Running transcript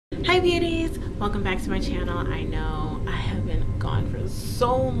Hi beauties, welcome back to my channel. I know I have been gone for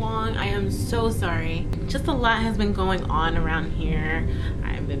so long. I am so sorry. Just a lot has been going on around here.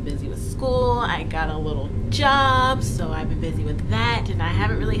 I've been busy with school. I got a little job, so I've been busy with that, and I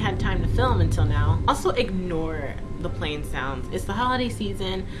haven't really had time to film until now. Also ignore the plane sounds. It's the holiday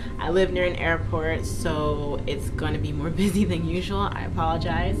season. I live near an airport, so it's going to be more busy than usual. I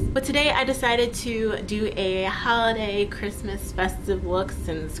apologize. But today I decided to do a holiday Christmas festive look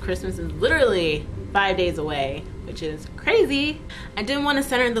since Christmas is literally 5 days away, which is crazy. I didn't want to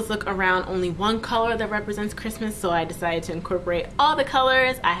center this look around only one color that represents Christmas, so I decided to incorporate all the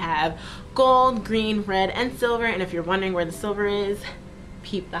colors. I have gold, green, red, and silver, and if you're wondering where the silver is,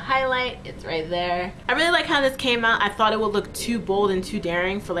 peep the highlight, it's right there. I really like how this came out. I thought it would look too bold and too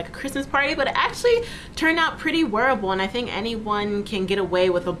daring for like a Christmas party, but it actually turned out pretty wearable, and I think anyone can get away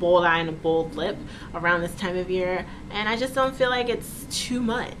with a bold eye and a bold lip around this time of year, and I just don't feel like it's too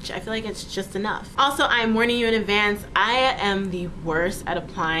much. I feel like it's just enough. Also, I'm warning you in advance, I am the worst at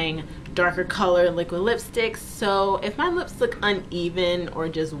applying darker color liquid lipsticks, so if my lips look uneven or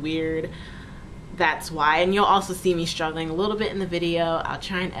just weird, that's why. And you'll also see me struggling a little bit in the video. I'll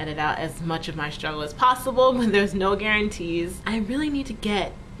try and edit out as much of my struggle as possible, but there's no guarantees. I really need to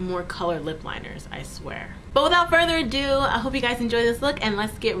get more color lip liners, I swear. But without further ado, I hope you guys enjoy this look, and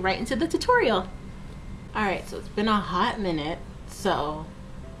let's get right into the tutorial. Alright, so it's been a hot minute, so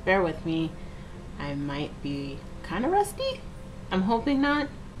bear with me. I might be kind of rusty. I'm hoping not.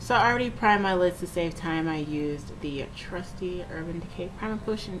 So I already primed my lids to save time. I used the trusty Urban Decay Primer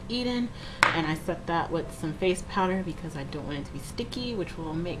Potion Eden, and I set that with some face powder because I don't want it to be sticky, which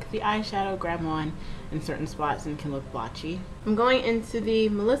will make the eyeshadow grab on in certain spots and can look blotchy. I'm going into the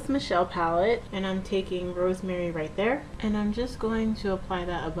Melissa Michelle palette, and I'm taking Rosemary right there, and I'm just going to apply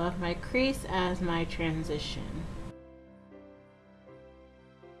that above my crease as my transition.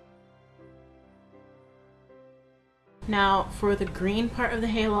 Now for the green part of the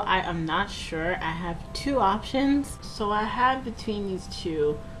halo, I am not sure. I have two options. So I have between these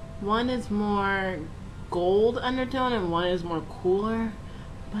two. One is more gold undertone and one is more cooler,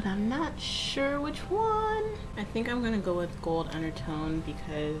 but I'm not sure which one. I think I'm gonna go with gold undertone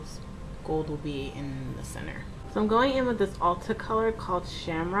because gold will be in the center. So I'm going in with this ULTA color called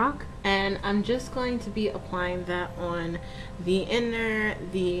Shamrock, and I'm just going to be applying that on the inner,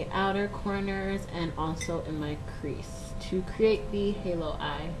 the outer corners, and also in my crease to create the halo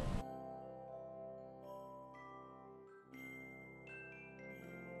eye.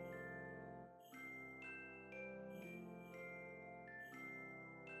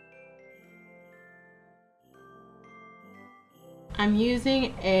 I'm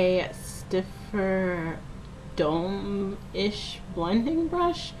using a stiffer dome-ish blending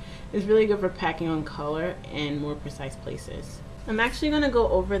brush. It's really good for packing on color in more precise places. I'm actually going to go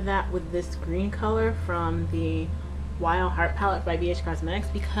over that with this green color from the Wild Heart palette by Beige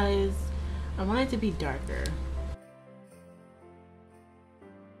because I want it to be darker.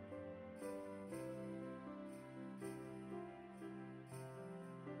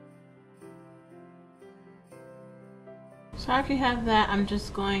 So after you have that, I'm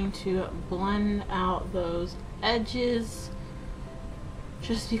just going to blend out those edges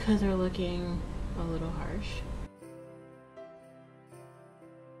just because they're looking a little harsh.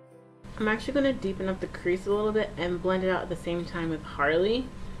 I'm actually going to deepen up the crease a little bit and blend it out at the same time with Harley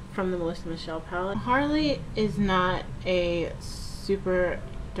from the Melissa Michelle palette. Harley is not a super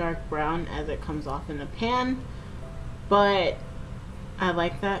dark brown as it comes off in the pan, but I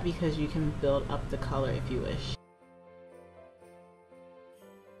like that because you can build up the color if you wish.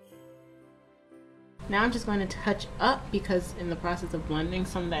 Now I'm just going to touch up because in the process of blending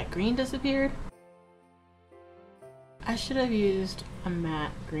some of that green disappeared. I should have used a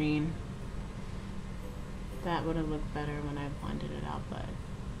matte green. That would have looked better when I blended it out, but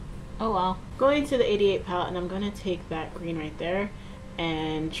oh well. Going to the 88 palette, and I'm going to take that green right there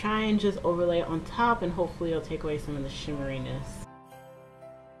and try and just overlay it on top, and hopefully it'll take away some of the shimmeriness.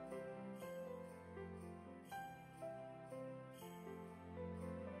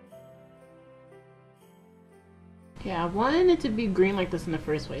 Yeah, I wanted it to be green like this in the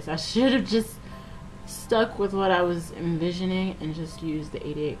first place. I should have just stuck with what I was envisioning and just used the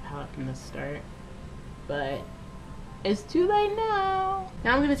 88 palette from the start. But it's too late now.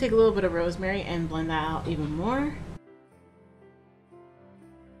 Now I'm going to take a little bit of Rosemary and blend that out even more.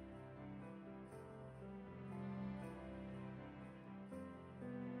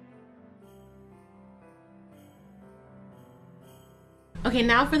 Okay,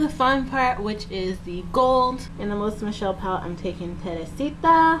 now for the fun part, which is the gold. In the Melissa Michelle palette, I'm taking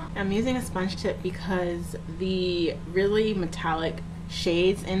Teresita. I'm using a sponge tip because the really metallic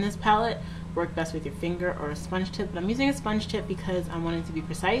shades in this palette work best with your finger or a sponge tip, but I'm using a sponge tip because I want it to be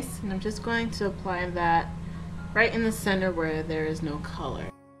precise, and I'm just going to apply that right in the center where there is no color.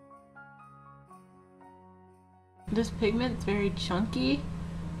 This pigment's very chunky,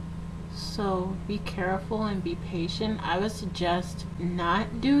 so be careful and be patient. I would suggest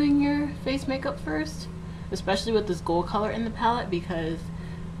not doing your face makeup first, especially with this gold color in the palette, because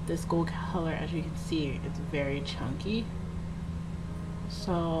this gold color, as you can see, it's very chunky.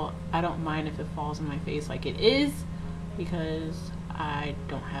 So I don't mind if it falls on my face like it is, because I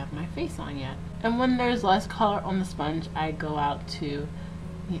don't have my face on yet. And when there's less color on the sponge, I go out to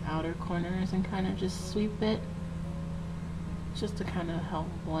the outer corners and kind of just sweep it, just to kind of help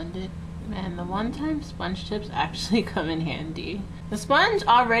blend it. Man, the one-time sponge tips actually come in handy. The sponge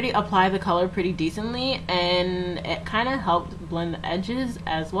already applied the color pretty decently, and it kind of helped blend the edges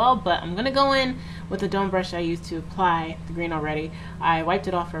as well, but I'm gonna go in with the dome brush I used to apply the green already. I wiped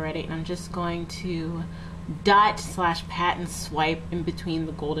it off already, and I'm just going to dot / pat and swipe in between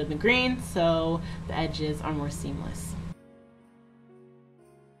the gold and the green so the edges are more seamless.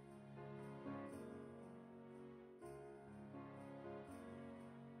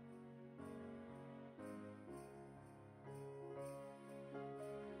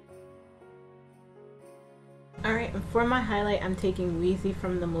 Alright, and for my highlight, I'm taking Wheezy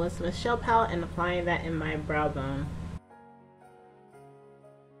from the Melissa Michelle palette and applying that in my brow bone.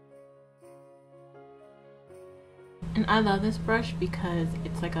 And I love this brush because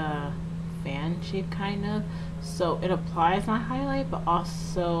it's like a fan shape kind of, so it applies my highlight but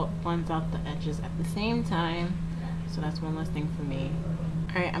also blends out the edges at the same time, so that's one less thing for me.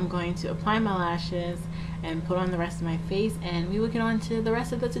 Alright, I'm going to apply my lashes and put on the rest of my face, and we will get on to the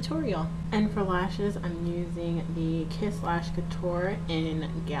rest of the tutorial. And for lashes, I'm using the Kiss Lash Couture in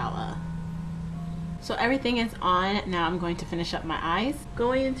Gala. So everything is on. Now I'm going to finish up my eyes.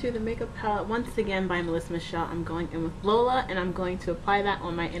 Going into the makeup palette once again by Melissa Michelle, I'm going in with Lola, and I'm going to apply that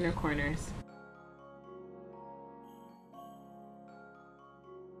on my inner corners.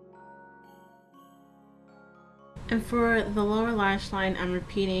 And for the lower lash line, I'm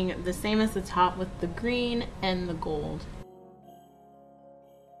repeating the same as the top with the green and the gold.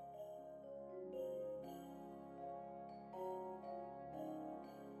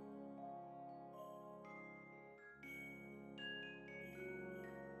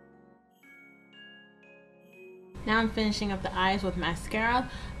 Now I'm finishing up the eyes with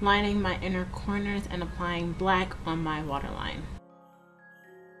mascara, lining my inner corners and applying black on my waterline.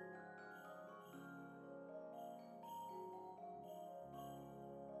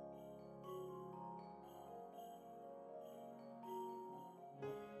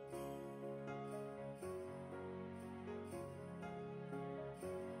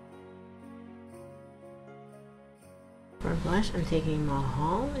 For blush, I'm taking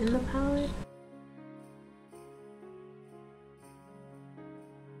Mahal in the palette.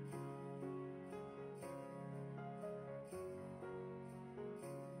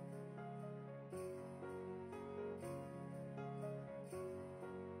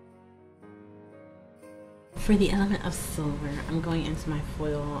 For the element of silver, I'm going into my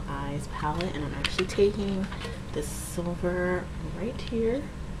Foil Eyes palette, and I'm actually taking this silver right here,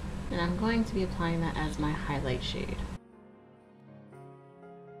 and I'm going to be applying that as my highlight shade.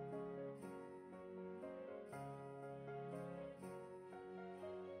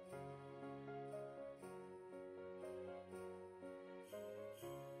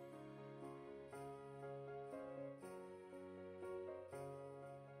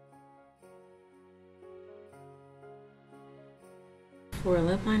 For a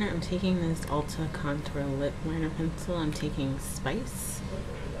lip liner, I'm taking this ULTA Contour Lip Liner Pencil. I'm taking Spice,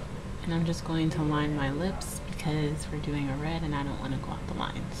 and I'm just going to line my lips because we're doing a red and I don't want to go out the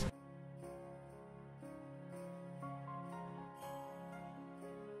lines.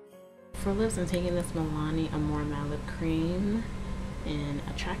 For lips, I'm taking this Milani Amore Matte Lip Cream in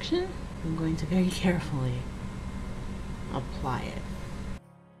Attraction. I'm going to very carefully apply it.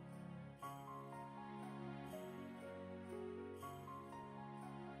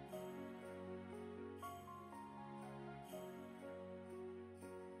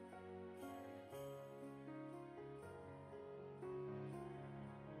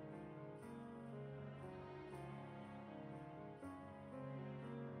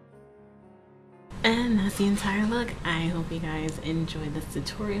 And that's the entire look. I hope you guys enjoyed this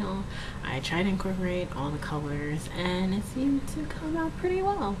tutorial. I tried to incorporate all the colors and it seemed to come out pretty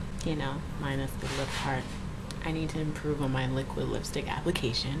well. You know, minus the lip part. I need to improve on my liquid lipstick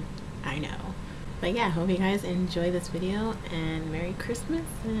application. I know. But yeah, hope you guys enjoy this video, and Merry Christmas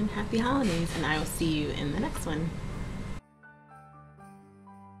and Happy Holidays, and I will see you in the next one.